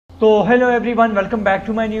तो hello everyone, welcome back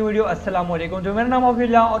to my new video. अस्सलाम वालेकुम। तो मेरा नाम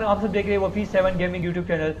वाफीउल्लाह और आप सब देख रहे हैं Wafi7Gaming यूट्यूब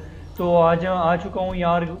चैनल। तो आज आ चुका हूँ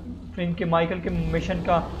यार इनके माइकल के मिशन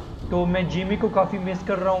का। तो मैं जिमी को काफ़ी मिस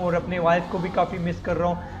कर रहा हूँ और अपने वाइफ को भी काफ़ी मिस कर रहा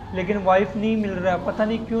हूँ, लेकिन वाइफ नहीं मिल रहा है। पता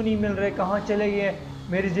नहीं क्यों नहीं मिल रहे, कहाँ चले गए हैं,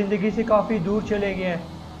 मेरी ज़िंदगी से काफ़ी दूर चले गए हैं।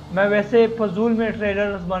 मैं वैसे फजूल में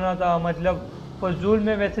ट्रेलर्स बना था, मतलब फजूल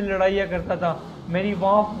में वैसे लड़ाइयाँ करता था। मेरी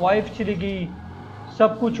वाइफ चली गई,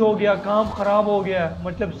 सब कुछ हो गया, काम ख़राब हो गया,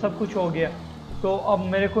 मतलब सब कुछ हो गया। तो अब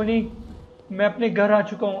मेरे को नहीं, मैं अपने घर आ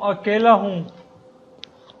चुका हूँ, अकेला हूँ।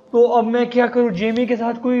 तो अब मैं क्या करूँ? जेमी के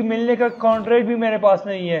साथ कोई मिलने का कॉन्ट्रैक्ट भी मेरे पास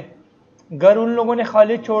नहीं है। घर उन लोगों ने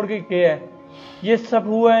खाली छोड़ के गया है। ये सब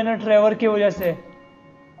हुआ है ना ट्रेवर की वजह से।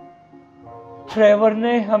 ट्रेवर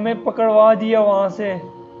ने हमें पकड़वा दिया वहाँ से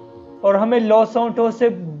और हमें लॉस सैंटोस से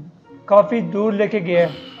काफ़ी दूर लेके गया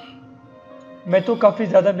है। मैं तो काफ़ी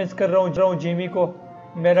ज़्यादा मिस कर रहा हूँ जिमी को,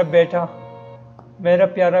 मेरा बेटा, मेरा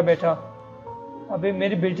प्यारा बेटा। अबे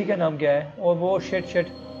मेरी बेटी का नाम क्या है? और वो शिट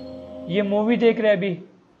ये मूवी देख रहे हैं। अभी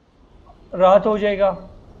रात हो जाएगा,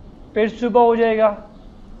 फिर सुबह हो जाएगा,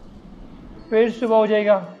 फिर सुबह हो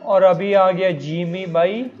जाएगा और अभी आ गया जिमी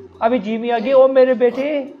भाई। अभी जिमी आ गया। ओ मेरे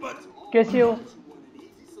बेटे, कैसे हो?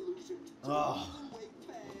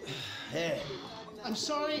 Hey, I'm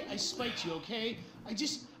sorry I spiked you, okay?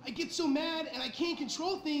 I get so mad and I can't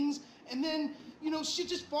control things, and then shit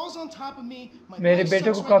just falls on top of me. मेरे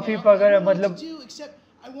बेटे को काफी पकड़ है, मतलब except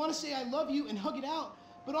I want to say I love you and hug it out,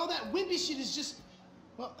 but all that wimpy shit is just,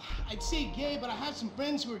 well, I'd say gay, but I have some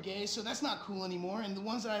friends who are gay, so that's not cool anymore. And the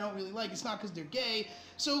ones that I don't really like, it's not because they're gay.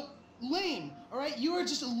 So lame, all right? You are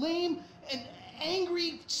just a lame and angry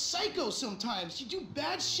psycho sometimes. You do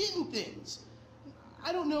bad shit and things.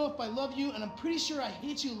 I don't know if I love you, and I'm pretty sure I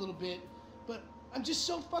hate you a little bit, but I'm just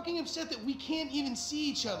so fucking upset that we can't even see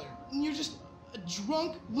each other. And you're just a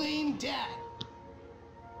drunk, lame dad.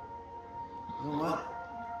 You know what?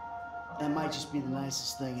 That might just be the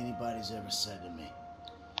nicest thing anybody's ever said to me.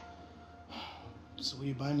 So will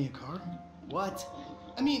you buy me a car? What?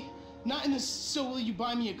 I mean, not in a so will you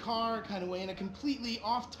buy me a car kind of way, in a completely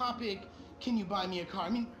off-topic, can you buy me a car? I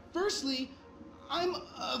mean, firstly, I'm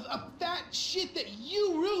a fat shit that you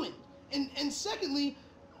ruined. And secondly,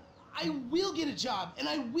 I will get a job and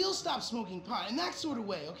I will stop smoking pot in that sort of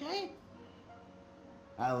way, okay?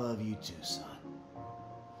 I love you too, son.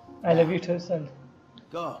 I love you too, son.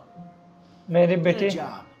 Go. मेरे बेटे,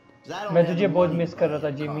 job. मैं तुझे बहुत miss कर रहा था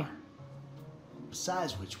Jimmy.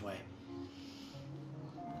 Besides which way,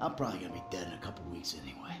 I'm probably gonna be dead in a couple weeks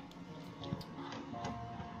anyway.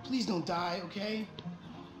 Please don't die, okay?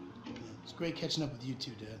 It's great catching up with you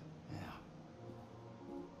two, Dad. Yeah.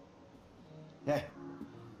 Hey,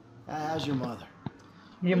 how's your mother?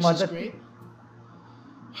 Your She's mother? great.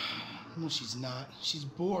 No, she's not. She's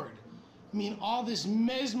bored. I mean, all this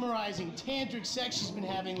mesmerizing tantric sex she's been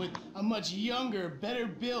having with a much younger, better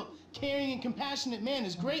built, caring and compassionate man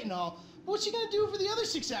is great and all, but what's she gonna do for the other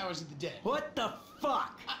 6 hours of the day? What the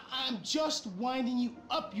fuck? I'm just winding you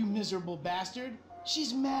up, you miserable bastard.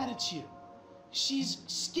 She's mad at you. She's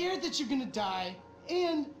scared that you're gonna die,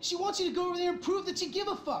 and she wants you to go over there and prove that you give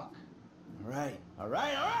a fuck. All right.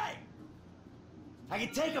 I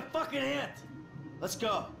can take a fucking hint. Let's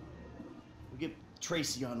go. We'll get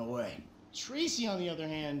Tracy on the way. Tracy, on the other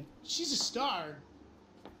hand, she's a star.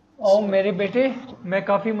 ओ मेरे बेटे, मैं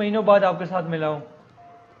काफ़ी महीनों बाद आपके साथ मिला हूँ।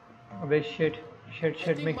 अबे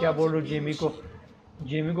शिट मैं क्या बोल रहा हूँ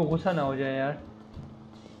जिमी को गुस्सा ना हो जाए यार।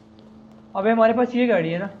 अबे हमारे पास ये गाड़ी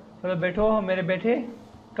है ना, चलो बैठो मेरे बेटे।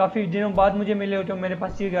 काफ़ी दिनों बाद मुझे मिले हो तो मेरे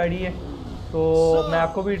पास ये गाड़ी है, तो मैं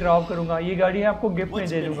आपको भी ड्रॉप करूँगा। ये गाड़ी आपको गिफ्ट में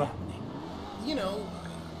दे दूँगा,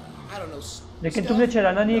 लेकिन तुमने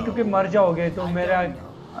चलाना नहीं है क्योंकि मर जाओगे। तो मेरा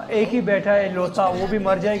एक ही बैठा है लोता, वो भी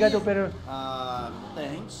मर जाएगा तो फिर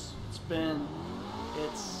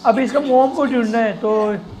अभी इसका मोम को ढूंढना है। तो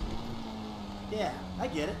Yeah, I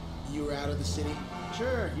get it. You were out of the city?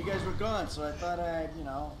 Sure, you guys were gone, so I thought I'd,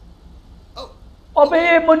 Oh. अबे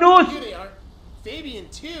ये मनुष्य, Here they are. Fabian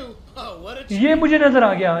too. Oh, what a ये मुझे नजर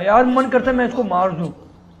आ गया यार। मन करता है मैं इसको मार दूं।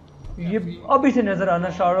 ये अभी से नजर आना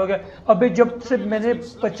स्टार्ट हो गया। अबे जब से मैंने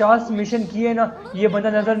 50 मिशन किए ना, ये बंदा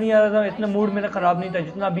नजर नहीं आ रहा था। इतना मूड मेरा खराब नहीं था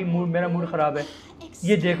जितना अभी मेरा मूड खराब है।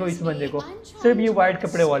 ये देखो इस बंदे को, सिर्फ ये वाइट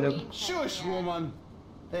कपड़े वाले को। Shush, woman.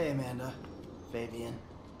 Hey, Amanda. Fabian.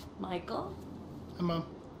 Michael. Hi, Mom.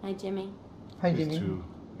 Hi, Jimmy. Hi, Jimmy.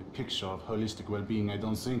 A picture of holistic well-being, I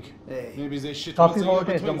don't think. Hey. Maybe they shit काफी once a year हॉट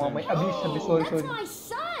है इसका between मामा। them. अभी sorry That's my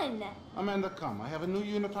son. Amanda, come. I have a new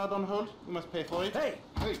unitard on hold. You must pay for it. Hey,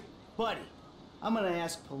 buddy. I'm gonna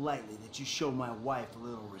ask politely that you show my wife a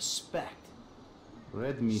little respect.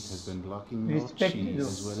 Red meat has been blocking your Respect cheese you.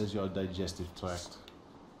 as well as your digestive tract.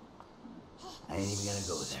 I ain't even gonna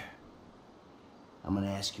go there. I'm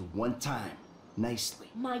gonna ask you one time, nicely.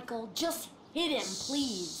 Michael, just hit him,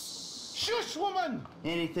 please. Shush, woman!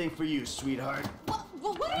 Anything for you, sweetheart.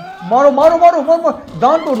 What are you? मारो मारो मारो मारो मारो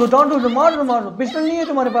दांत तोड़ दो मारो मारो पिस्टल नहीं है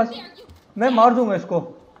तुम्हारे पास मैं मार दूंगा इसको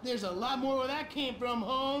There's a lot more where that came from,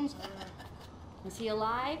 Holmes. Is he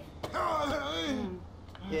alive?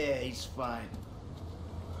 Yeah, he's fine.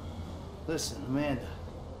 Listen, Amanda.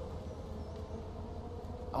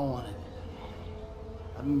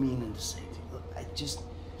 I've been meaning to say to you. Look, I just...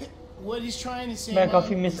 What he's trying to say, मैं Mom,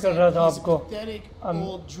 काफी miss is कर that रहा था he's a आपको pathetic,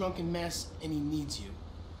 old, drunken mess, and he needs you.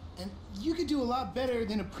 And you could do a lot better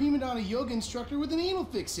than a prima donna yoga instructor with an anal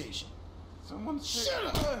fixation. Someone Shut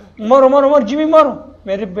up! मारो मारो मारो Jimmy मारो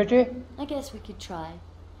मेरे बेटे I guess we could try.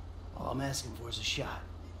 All I'm asking for is a shot.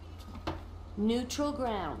 Neutral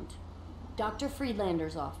ground. Dr.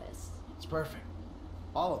 Friedlander's office. It's perfect.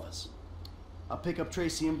 All of us. I'll pick up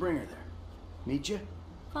Tracy and bring her there. Meet you?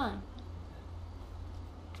 Fine.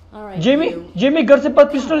 All right. Jimmy you. Jimmy घर से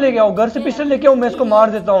pistol लेके आओ घर से pistol लेके आओ मैं इसको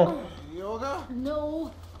मार देता हूँ Yoga?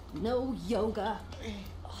 No yoga.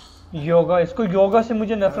 योगा इसको योगा से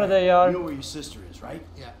मुझे नफरत है यार You know where your sister is, right?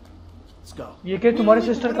 Yeah. Let's go. ये क्या तुम्हारी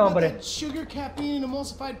सिस्टर What कहाँ about पर है that sugar caffeine and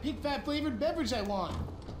emulsified pig fat flavored beverage I want?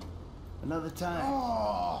 Another time.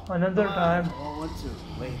 Oh. another time Oh, one, two.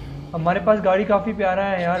 Later. हमारे पास गाड़ी काफी प्यारा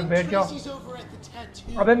है यार बैठ जाओ Tracy's over at the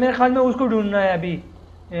tattoo. अबे मेरे ख्याल में उसको ढूंढना है अभी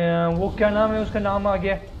वो क्या नाम है उसका नाम आ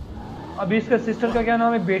गया अभी इसका सिस्टर का क्या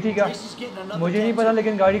नाम है बेटी का Tracy's getting another मुझे नहीं tattoo. पता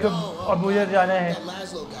लेकिन गाड़ी को Oh, अब मुझे जाना है That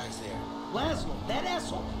Laszlo guy's there. Laszlo, that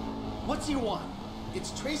asshole. What's he want?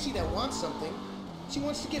 It's Tracy that wants something. She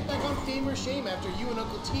wants to get back on Fame or Shame after you and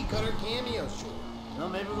Uncle T cut her cameo short. Well,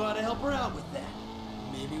 maybe we ought to help her out with that.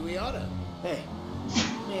 Maybe we oughta. Hey,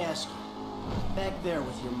 let me ask you. Back there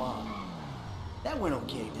with your mom. That went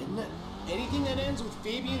okay, didn't it? Anything that ends with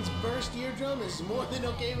Fabian's burst eardrum is more than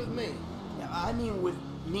okay with me. Yeah, I mean with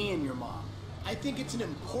me and your mom. I think it's an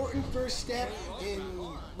important first step in,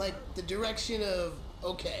 like, the direction of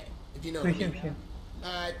okay, if you know what I mean.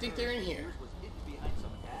 I think they're in here.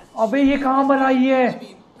 अबे ये कहाँ पर आई है I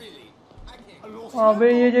mean, really, I can't.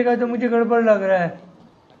 अबे ये जगह तो मुझे गड़बड़ लग रहा है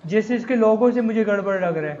जैसे इसके लोगों से मुझे गड़बड़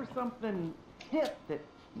लग रहा है For something hip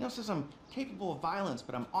that says I'm capable of violence,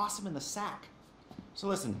 but I'm awesome in the sack. So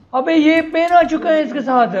listen, अबे ये पेन आ चुका है इसके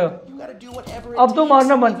साथ you gotta do whatever it अब तो takes.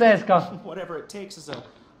 मारना बनता है इसका Whatever it takes as a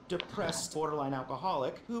depressed borderline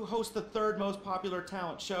alcoholic who hosts the third most popular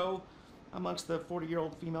talent show amongst the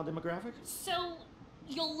 40-year-old female demographic. So,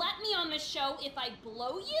 you'll let me on the show if I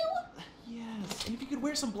blow you? Yes, and if you could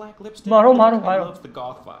wear some black lipstick. मारो, मारो, I मारो। love the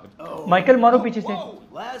goth vibe. Oh, Michael मारो पीछे से Whoa!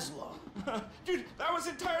 Laszlo. Dude, that was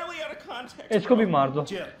entirely out of context. इसको भी मार दो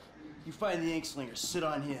Jim, you find the ink slinger, sit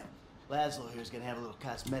on him. Laszlo here's gonna have a little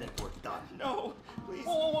cosmetic work done. No, please.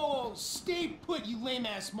 Whoa, whoa, whoa, whoa! Stay put, you lame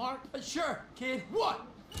ass Mark. Sure, kid. What?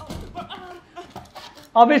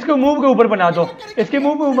 अब इसको मुंह के ऊपर बना दो इसके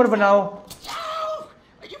मुंह के ऊपर बनाओ Ow!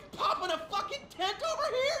 Are you popping a fucking tent over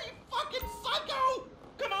here, you fucking psycho?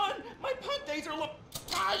 Come on, my punt days are look.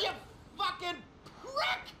 Ah, you fucking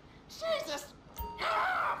prick! Jesus!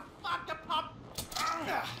 Ah, fuck a pop!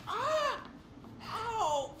 Ah!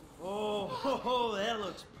 Ow! Oh, that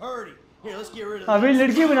looks pretty. Here, let's get rid of अभी that.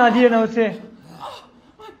 लड़की बना दी है ना उससे Oh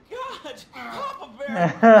my God, Papa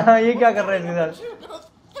Bear. ये क्या कर रहा है इसके साथ You gotta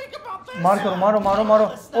think about this! मार करो मारो मारो मारो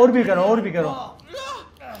और भी करो और भी करो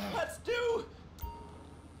Let's do.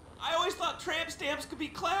 I always thought tramp stamps could be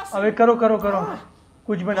classy. अबे करो करो करो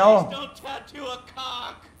कुछ बनाओ Please don't tattoo a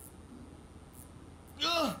cock.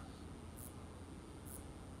 Ugh.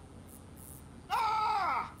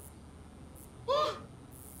 Ah! Woo!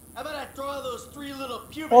 How about I throw those three little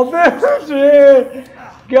pubic अबे से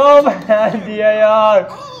क्या बना दिया यार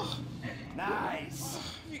Nice.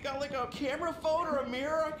 You got like a camera phone or a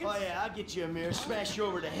mirror? I can. Oh yeah, I'll get you a mirror. Smash you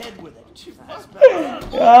over the head with it. That's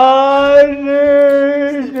यार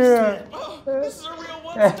Oh, this is a real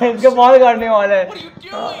one. इसका बाल काटने वाला है What are you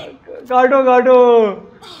doing? काटो काटो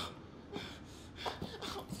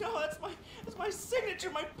No, that's my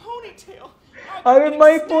signature, my ponytail. अबे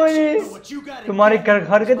माई pony what you got. तुम्हारी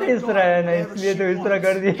हरकतें इस तरह है ना इसलिए तो इस तरह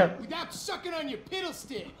कर दिया Without sucking on your piddle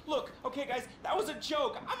stick! Look, okay, guys, that was a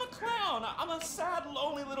joke. I'm a clown. I'm a sad,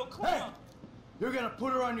 lonely little clown. You're gonna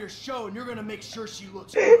put her on your show, and you're gonna make sure she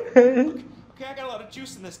looks good. Okay, I got a lot of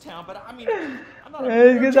juice in this town, but I mean, I'm not a.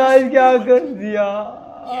 इसके साथ क्या कर दिया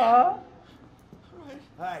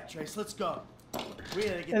All right, Trace, let's go. We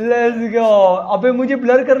gotta get. Let's go अबे मुझे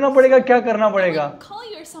blur करना पड़ेगा क्या करना पड़ेगा Call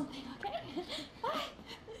you or something, okay? Bye.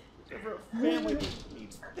 For a family that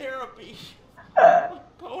needs therapy.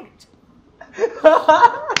 Ponytail.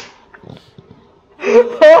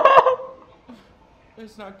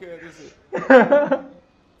 It's not good, is it?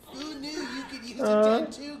 Who knew you could use a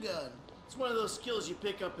tattoo gun? It's one of those skills you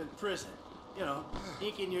pick up in prison. You know,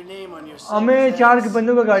 inking your name on your हमें 4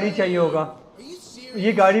 बंदों का गाड़ी चाहिए होगा. Are you serious?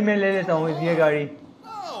 ये गाड़ी मैं ले लेता हूँ. ये गाड़ी.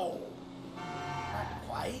 No. Not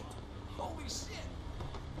quite. Holy shit.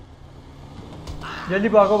 जल्दी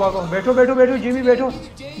भागो भागो. बैठो बैठो बैठो जिमी बैठो.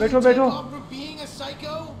 बैठो बैठो.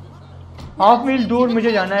 हाफ मील दूर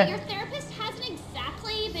मुझे जाना है. Your therapist hasn't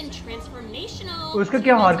exactly been transformational. उसका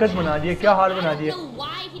क्या हरकत बना दी है, क्या हाल बना दिया. I don't know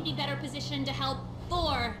why he'd be better positioned to help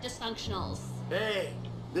 4 dysfunctionals. Hey,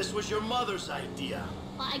 this was your mother's idea.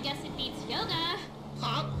 Well, I guess it beats yoga.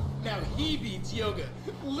 Pop, now he beats yoga.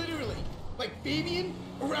 Literally. Like Fabian,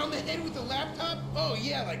 around the head with the laptop? Oh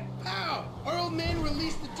yeah, like pow! Our old man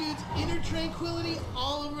released the dude's inner tranquility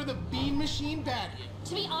all over the bean machine patio.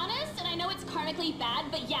 To be honest, and I know it's karmically bad,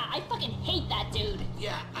 but yeah, I fucking hate that dude.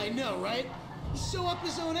 Yeah, I know, right? He's so up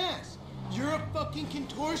his own ass. You're a fucking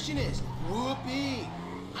contortionist. Whoopee.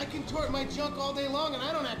 I contort my junk all day long and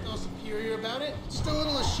I don't act all superior about it. Just a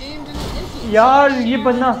little ashamed and influenced. यार ये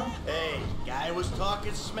बंदा. Hey, guy was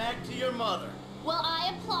talking smack to your mother. Well,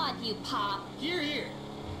 I applaud you, Pop. Here, here.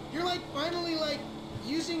 You're like finally like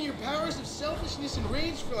using your powers of selfishness and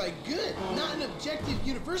rage for like good. Not an objective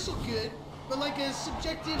universal good, but like a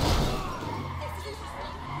subjective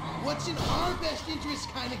what's in our best interest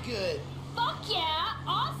kind of good. Fuck yeah!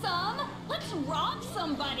 Awesome! Let's rob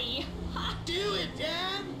somebody! Ha. Do it,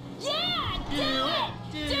 Dad! Yeah! Do it!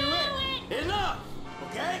 Do it! Enough,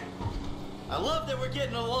 okay? I love that we're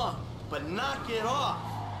getting along, but knock it off.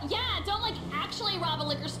 Yeah, don't like actually rob a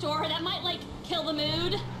liquor store. That might like kill the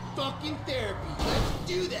mood. Fucking therapy. Let's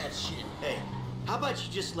do that shit. Hey, how about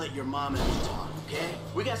you just let your mom and me talk, okay?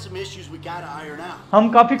 We got some issues we gotta iron out. हम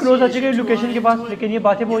काफी close आ चुके हैं location के पास, लेकिन ये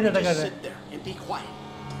बातें बहुत ज्यादा कर रहे हैं. Sit there and be quiet.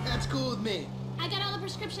 That's cool with me. I got all the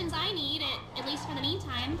prescriptions I need, at least for the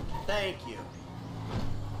meantime. Thank you.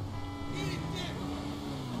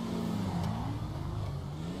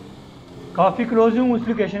 काफी क्लोज हूँ उस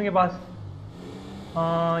लोकेशन के पास.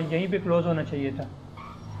 हाँ यहीं पे क्लोज होना चाहिए था.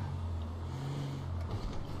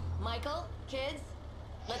 Michael, kids,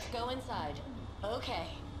 let's go inside. Okay.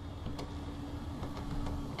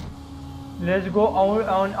 Let's go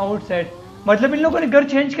outside. मतलब इन लोगों ने घर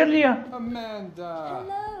चेंज कर लिया. Amanda.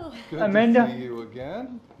 Hello. Good Amanda. to see you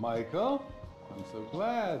again. Michael, I'm so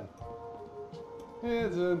glad.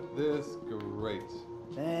 Isn't this great?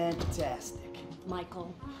 Fantastic. Michael,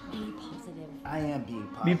 be positive. I am being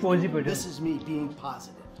positive. Be positive. This is me being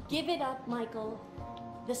positive. Give it up, Michael.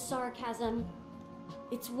 The sarcasm,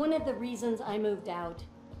 it's one of the reasons I moved out.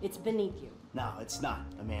 It's beneath you. No, it's not,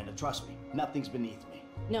 Amanda. Trust me. Nothing's beneath me.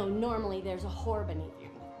 No, normally there's a whore beneath you.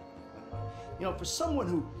 You know, for someone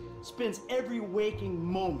who spends every waking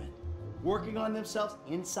moment working on themselves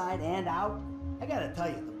inside and out, I gotta tell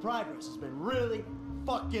you, the progress has been really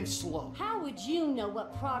fucking slow. How would you know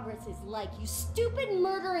what progress is like, you stupid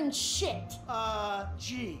murdering shit?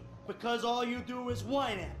 Gee, because all you do is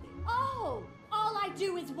whine at me. Oh, all I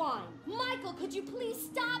do is whine. Michael, could you please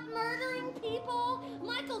stop murdering people?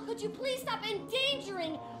 Michael, could you please stop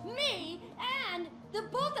endangering me and the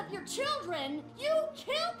both of your children? You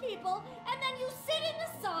kill people and then you sit in the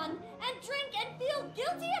sun and drink and feel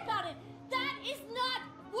guilty about it. That is not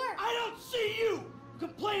work. I don't see you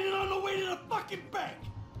complaining on the way to the fucking bank.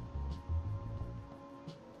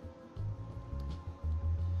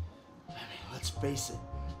 I mean, let's face it,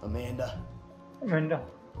 Amanda. Amanda.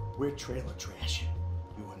 We're trailer trash,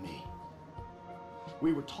 you and me.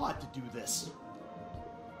 We were taught to do this.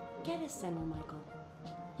 Get a center, Michael.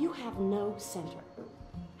 You have no center.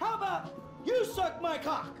 How about you suck my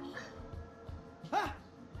cock? Huh?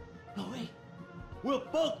 No, wait. We'll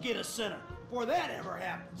both get a center before that ever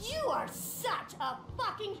happens. You are such a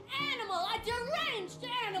fucking animal, a deranged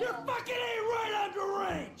animal. You fucking ain't right on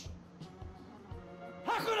deranged.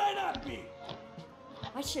 How could I not be?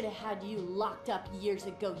 I should have had you locked up years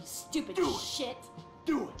ago, you stupid Do it. shit.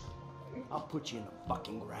 Do it. I'll put you in the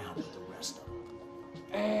fucking ground with the rest of them.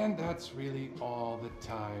 And that's really all the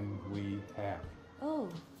time we have. Oh,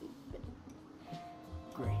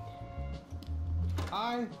 Great.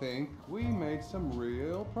 I think we made some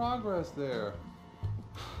real progress there.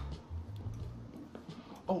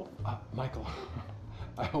 Oh, Michael,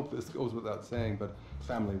 I hope this goes without saying, but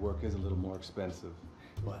family work is a little more expensive.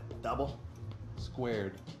 What, double?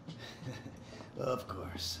 Squared. Of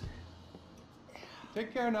course.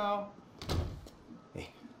 Take care now. Hey,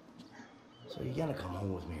 so you gonna come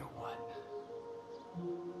home with me or what?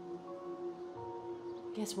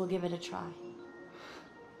 guess we'll give it a try.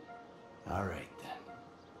 All right then.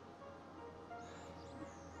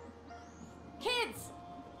 Kids!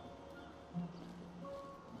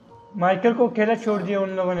 Michael को अकेला छोड़ दिया उन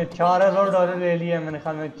लोगों ने। $4000 ले लिया मैंने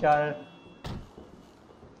ख्याल में 4।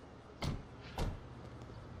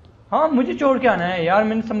 हाँ मुझे छोड़ के आना है यार,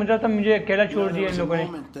 मैंने समझ रहा था मुझे अकेला छोड़ दिया इन लोगों ने।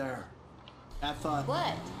 I thought,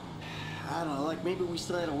 What? I don't know, like maybe we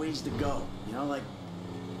still had a ways to go. You know, like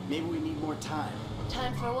maybe we need more time.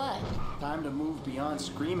 Time for what? Time to move beyond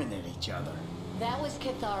screaming at each other. That was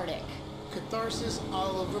cathartic. Catharsis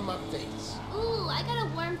all over my face. Ooh, I got a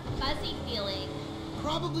warm, fuzzy feeling.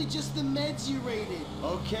 Probably just the meds you rated.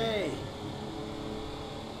 Okay.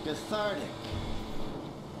 Cathartic.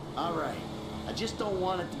 All right. I just don't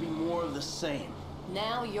want it to be more of the same.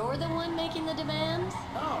 Now you're the one making the demands?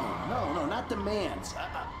 No, not demands.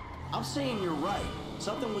 I'm saying you're right.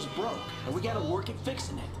 Something was broke, and we gotta work at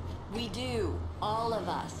fixing it. We do, all of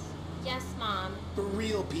us. Yes, Mom. For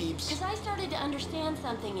real, peeps. Because I started to understand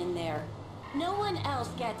something in there. No one else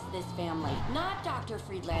gets this family. Not Dr.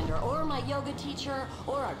 Friedlander, or my yoga teacher,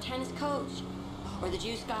 or our tennis coach, or the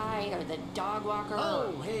juice guy, or the dog walker.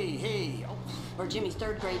 Oh, hey. Oh. Or Jimmy's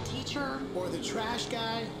 3rd grade teacher. Or the trash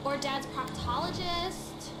guy. Or Dad's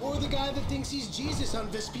proctologist. Or the guy that thinks he's Jesus on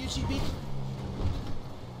Vespucci Beach.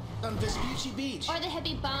 Or the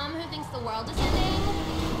hippie bum who thinks the world is ending.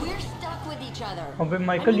 We're stuck with each other. अबे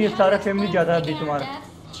Michael ये सारा family ज्यादा अभी तुम्हारा।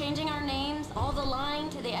 Changing our names, all the line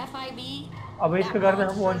to the FIB. अब इसके घर में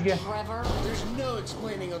हम पहुंच गए। There's no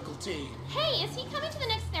explaining Uncle T. Hey, is he coming to the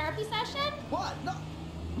next therapy session? What?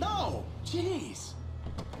 No. Jeez.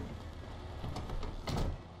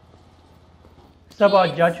 सब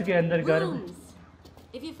आज जा चुके हैं अंदर घर में।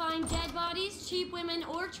 If you find dead bodies, cheap women,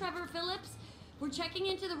 or Trevor Phillips, we're checking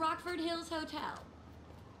into the Rockford Hills Hotel.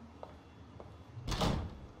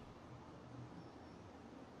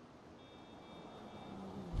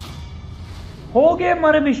 हो गया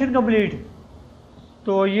हमारा मिशन कंप्लीट।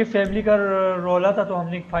 तो ये फैमिली का रोला था, तो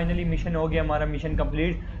हमने फाइनली मिशन हो गया हमारा मिशन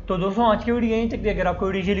कंप्लीट। तो दोस्तों आज की वीडियो यहीं तक थी। अगर आपको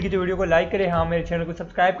वीडियो अच्छी लगी तो वीडियो को लाइक करें, हाँ मेरे चैनल को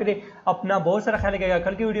सब्सक्राइब करें। अपना बहुत सारा ख्याल रखिएगा।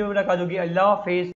 कल की वीडियो में मुलाकात होगी। अल्लाह हाफिज़।